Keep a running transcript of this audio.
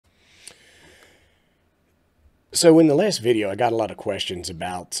So in the last video, I got a lot of questions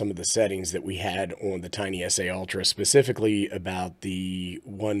about some of the settings that we had on the TinySA Ultra, specifically about the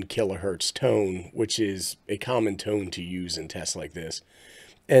 1 kilohertz tone, which is a common tone to use in tests like this,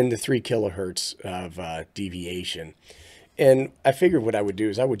 and the 3 kilohertz of deviation. And I figured what I would do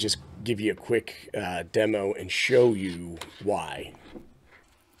is I would just give you a quick demo and show you why.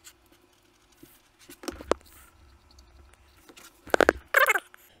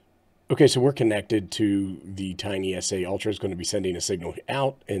 Okay, so we're connected to the TinySA Ultra. It's going to be sending a signal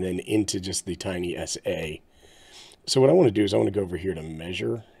out and then into just the TinySA. So what I want to do is I want to go over here to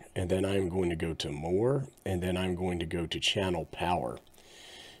measure, and then I'm going to go to more, and then I'm going to go to channel power.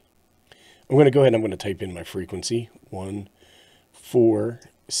 I'm going to go ahead and I'm going to type in my frequency,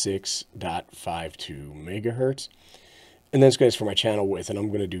 146.52 megahertz. And then it's going to ask for my channel width, and I'm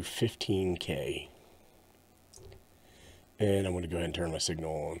going to do 15K. And I'm going to go ahead and turn my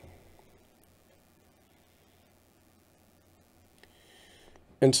signal on.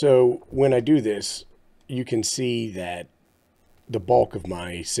 And so when I do this, you can see that the bulk of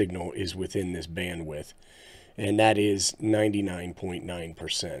my signal is within this bandwidth, and that is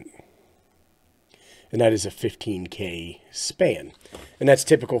 99.9%. And that is a 15K span. And that's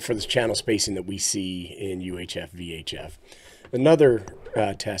typical for this channel spacing that we see in UHF, VHF. Another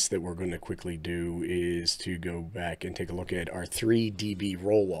test that we're going to quickly do is to go back and take a look at our 3 dB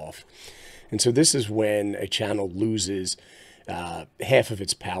roll-off. And so this is when a channel loses half of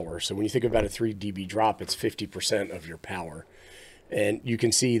its power. So when you think about a 3 dB drop, it's 50% of your power. And you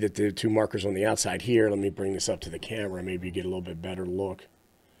can see that the two markers on the outside here, let me bring this up to the camera, maybe get a little bit better look.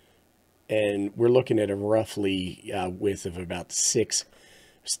 And we're looking at a roughly width of about 7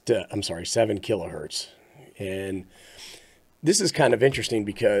 kilohertz. And this is kind of interesting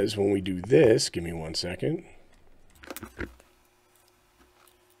because when we do this, give me 1 second.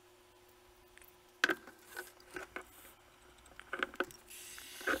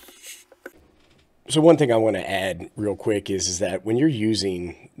 So one thing I want to add real quick is that when you're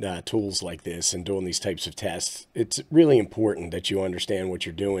using tools like this and doing these types of tests, it's really important that you understand what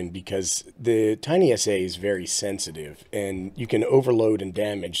you're doing, because the TinySA is very sensitive and you can overload and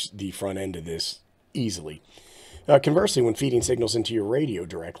damage the front end of this easily. Conversely, when feeding signals into your radio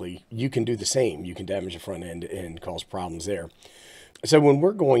directly, you can do the same. You can damage the front end and cause problems there. So when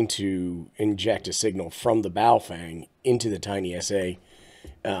we're going to inject a signal from the Baofeng into the TinySA,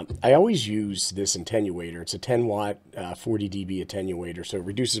 I always use this attenuator. It's a 10 watt, 40 dB attenuator, so it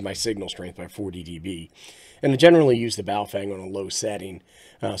reduces my signal strength by 40 dB. And I generally use the Baofeng on a low setting,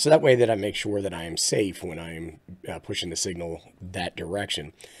 so that way that I make sure that I am safe when I am pushing the signal that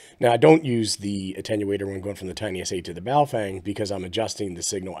direction. Now, I don't use the attenuator when I'm going from the TinySA to the Baofeng because I'm adjusting the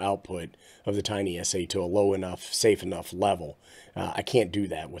signal output of the TinySA to a low enough, safe enough level. I can't do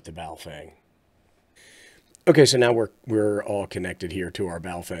that with the Baofeng. Okay, so now we're all connected here to our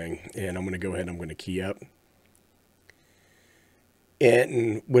Baofeng, and I'm going to go ahead and I'm going to key up.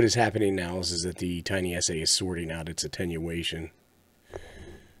 And what is happening now is that the TinySA is sorting out its attenuation.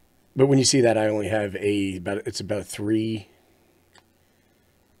 But when you see that, I only have it's about a 3.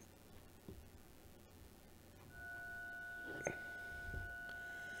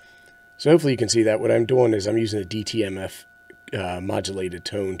 So hopefully you can see that. What I'm doing is I'm using a DTMF modulated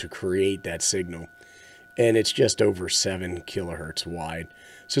tone to create that signal. And it's just over 7 kilohertz wide.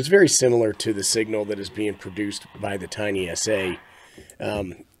 So it's very similar to the signal that is being produced by the TinySA.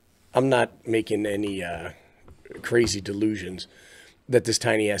 I'm not making any crazy delusions that this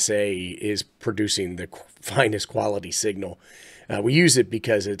TinySA is producing the finest quality signal. We use it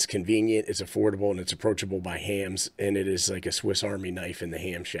because it's convenient, it's affordable, and it's approachable by hams, and it is like a Swiss Army knife in the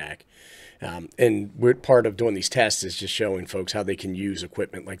ham shack. And part of doing these tests is just showing folks how they can use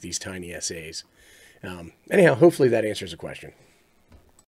equipment like these TinySAs. Anyhow, hopefully that answers the question.